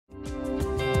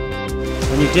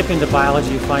When you dip into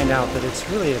biology, you find out that it's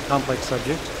really a complex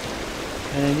subject.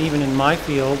 And even in my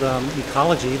field,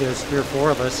 ecology, there's 3 or 4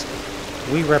 of us.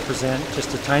 We represent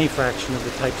just a tiny fraction of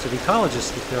the types of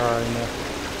ecologists that there are in there.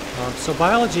 So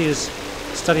biology is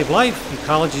a study of life.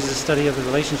 Ecology is a study of the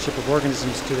relationship of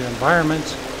organisms to their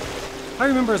environment. I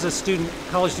remember as a student,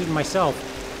 college student myself,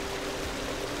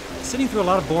 sitting through a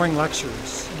lot of boring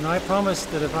lectures. And I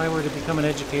promised that if I were to become an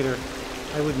educator,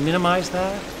 I would minimize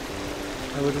that.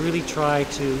 I would really try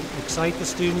to excite the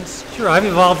students. Sure, I've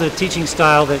evolved a teaching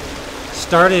style that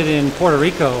started in Puerto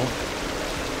Rico,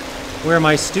 where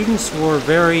my students were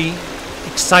very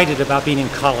excited about being in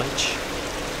college.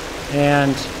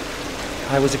 And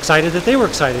I was excited that they were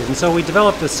excited. And so we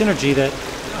developed a synergy that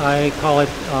I call it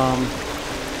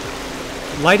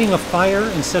lighting a fire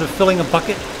instead of filling a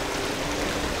bucket.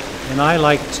 And I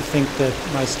like to think that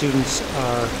my students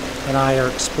and I are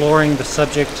exploring the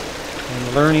subject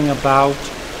and learning about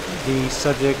the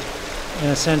subject in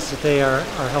a sense that they are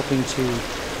helping to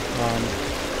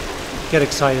get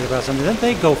excited about something. Then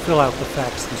they go fill out the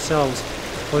facts themselves,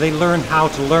 or they learn how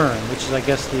to learn, which is, I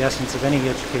guess, the essence of any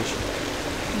education.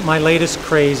 My latest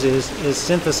craze is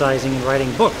synthesizing and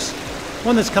writing books.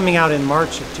 One that's coming out in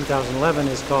March of 2011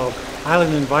 is called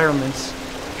Island Environments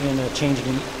in a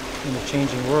Changing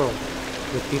World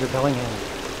with Peter Bellingham.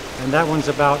 And that one's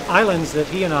about islands that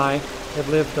he and I have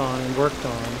lived on and worked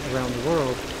on around the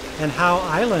world, and how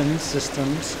island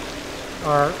systems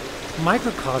are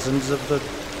microcosms of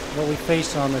what we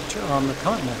face on the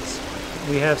continents.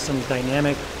 We have some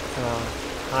dynamic,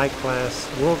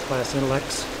 high-class, world-class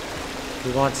intellects.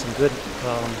 We want some good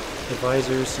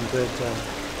advisors, some good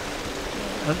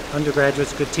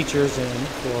undergraduates, good teachers, and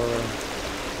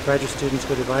for graduate students,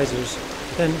 good advisors.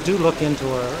 Then do look into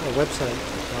our website.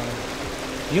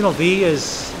 UNLV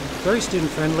is very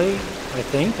student-friendly, I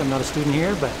think. I'm not a student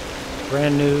here, but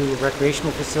brand new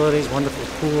recreational facilities, wonderful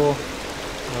pool.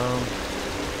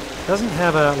 Doesn't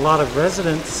have a lot of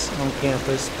residents on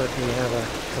campus, but we have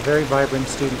a very vibrant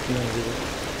student community.